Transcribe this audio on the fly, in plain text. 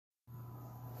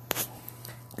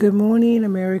Good morning,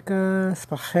 America.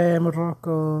 Spahé,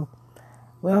 Morocco.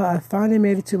 Well, I finally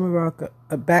made it to Morocco,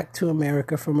 back to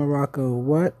America from Morocco.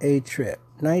 What a trip.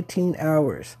 19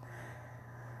 hours.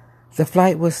 The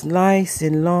flight was nice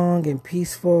and long and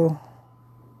peaceful.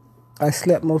 I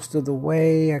slept most of the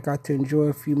way. I got to enjoy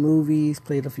a few movies,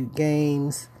 played a few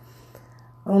games.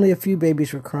 Only a few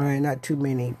babies were crying, not too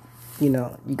many. You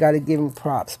got to give them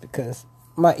props because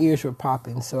my ears were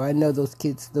popping. So I know those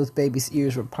babies'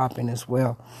 ears were popping as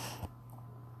well.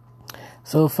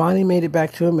 So finally made it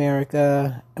back to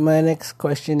America. My next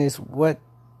question is, what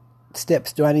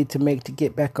steps do I need to make to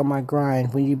get back on my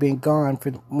grind when you've been gone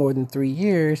for more than 3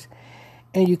 years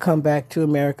and you come back to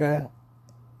America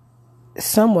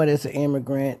somewhat as an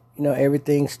immigrant?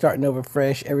 Everything starting over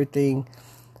fresh, everything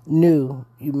new.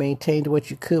 You maintained what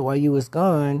you could while you was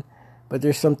gone, but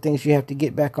there's some things you have to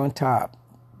get back on top.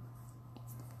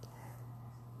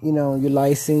 Your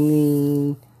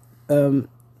licensing.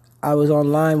 I was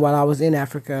online while I was in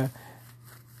Africa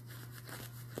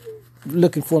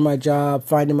looking for my job,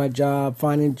 finding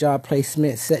job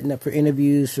placement, setting up for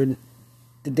interviews for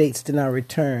the dates to not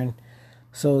return.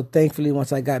 So thankfully,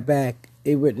 once I got back,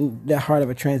 it wasn't that hard of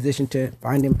a transition to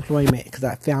find employment because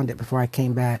I found it before I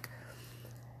came back.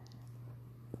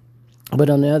 But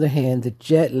on the other hand, the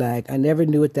jet lag, I never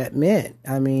knew what that meant.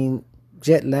 I mean,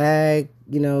 jet lag,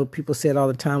 people say it all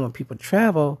the time when people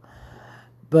travel,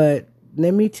 but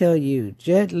let me tell you,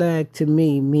 jet lag to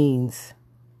me means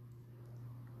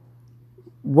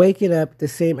waking up the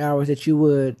same hours that you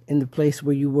would in the place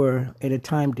where you were at a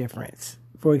time difference.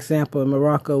 For example,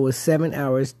 Morocco was 7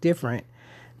 hours different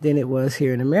than it was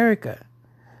here in America.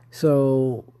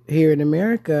 So here in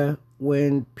America,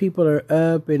 when people are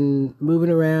up and moving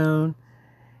around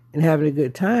and having a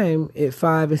good time at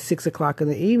 5 and 6 o'clock in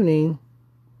the evening,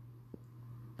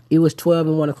 it was 12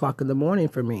 and 1 o'clock in the morning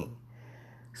for me.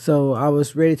 So I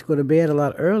was ready to go to bed a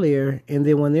lot earlier. And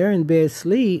then when they're in bed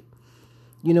sleep,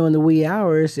 in the wee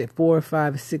hours at 4,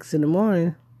 5, 6 in the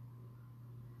morning,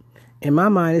 in my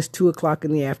mind, it's 2 o'clock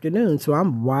in the afternoon. So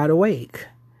I'm wide awake.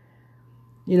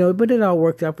 But it all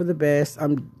worked out for the best.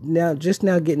 I'm now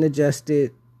getting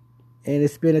adjusted. And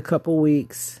it's been a couple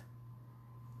weeks.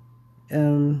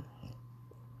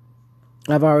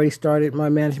 I've already started my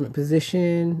management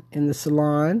position in the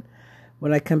salon.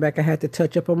 When I come back, I had to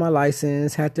touch up on my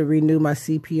license, had to renew my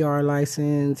CPR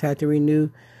license, had to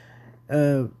renew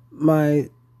my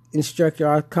instructor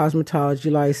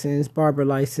cosmetology license, barber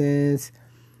license,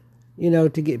 to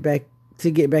get back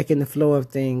in the flow of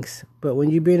things. But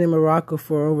when you've been in Morocco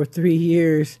for over 3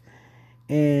 years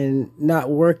and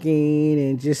not working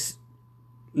and just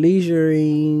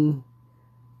leisuring,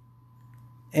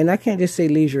 and I can't just say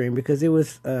leisuring because it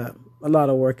was a lot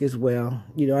of work as well.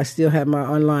 I still have my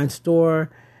online store,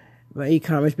 my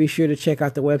e-commerce. Be sure to check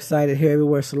out the website at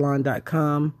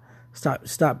haireverywheresalon.com.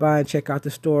 Stop by and check out the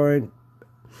store.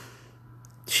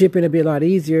 Shipping will be a lot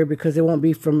easier because it won't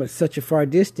be from such a far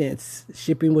distance.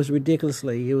 Shipping was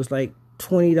ridiculously. It was like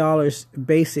 $20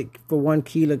 basic for 1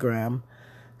 kilogram.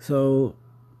 So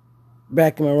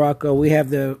back in Morocco, we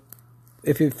have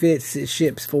if it fits, it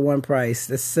ships for one price.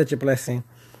 That's such a blessing.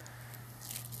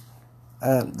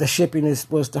 The shipping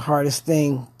was the hardest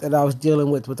thing that I was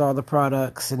dealing with all the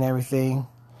products and everything.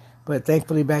 But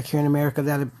thankfully back here in America,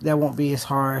 that won't be as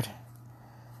hard.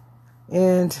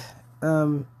 And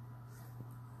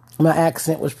my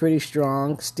accent was pretty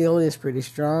strong, still is pretty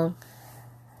strong.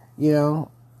 Being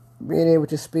able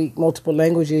to speak multiple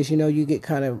languages, you get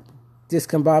kind of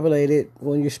discombobulated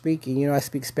when you're speaking. I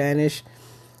speak Spanish,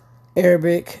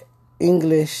 Arabic,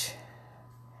 English,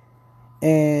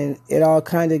 and it all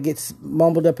kind of gets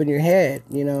mumbled up in your head,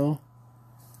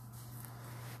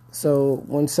 So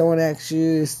when someone asks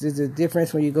you, is there a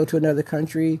difference when you go to another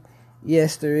country?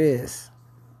 Yes, there is.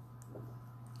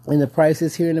 And the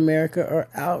prices here in America are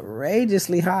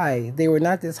outrageously high. They were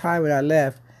not this high when I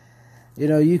left.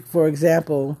 For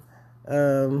example,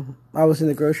 I was in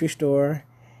the grocery store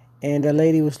and a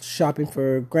lady was shopping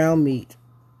for ground meat.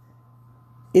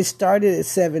 It started at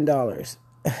 $7.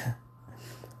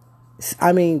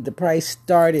 I mean, the price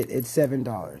started at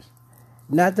 $7.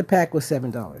 Not the pack was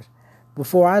 $7.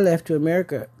 Before I left to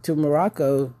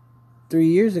Morocco 3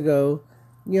 years ago,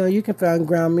 you can find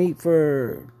ground meat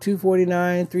for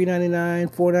 $2.49, $3.99,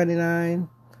 $4.99,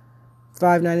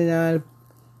 $5.99.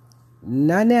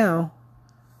 Not now.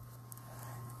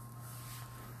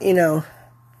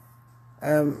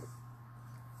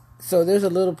 So there's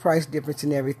a little price difference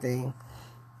in everything.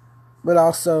 But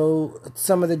also,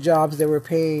 some of the jobs that were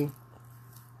paying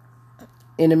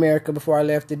in America before I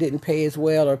left, they didn't pay as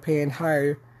well or paying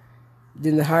higher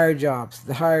than the higher jobs.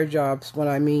 The higher jobs, what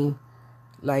I mean,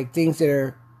 like things that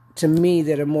are to me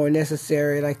that are more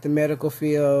necessary, like the medical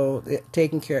field,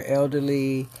 taking care of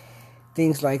elderly,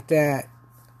 things like that.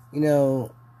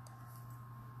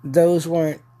 Those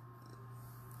weren't,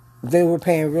 they were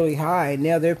paying really high.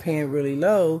 Now they're paying really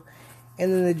low.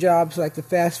 And then the jobs like the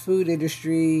fast food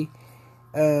industry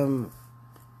are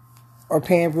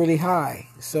paying really high.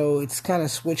 So it's kind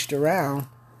of switched around.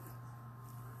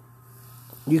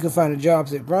 You can find the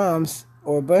jobs at Brahms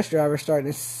or a bus driver starting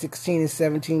at $16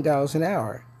 and $17 an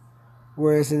hour.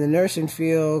 Whereas in the nursing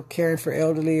field, caring for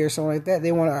elderly or something like that,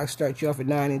 they want to start you off at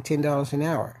 $9 and $10 an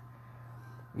hour.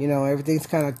 Everything's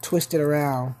kind of twisted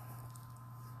around.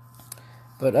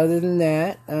 But other than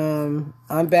that,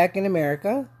 I'm back in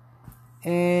America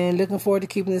and looking forward to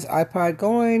keeping this iPod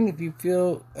going. If you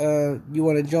feel you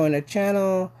want to join the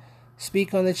channel,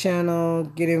 speak on the channel,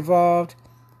 get involved,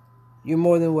 you're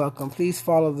more than welcome. Please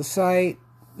follow the site,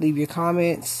 leave your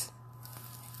comments,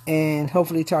 and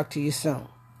hopefully talk to you soon.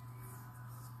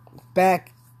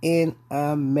 Back in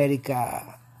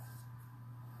America.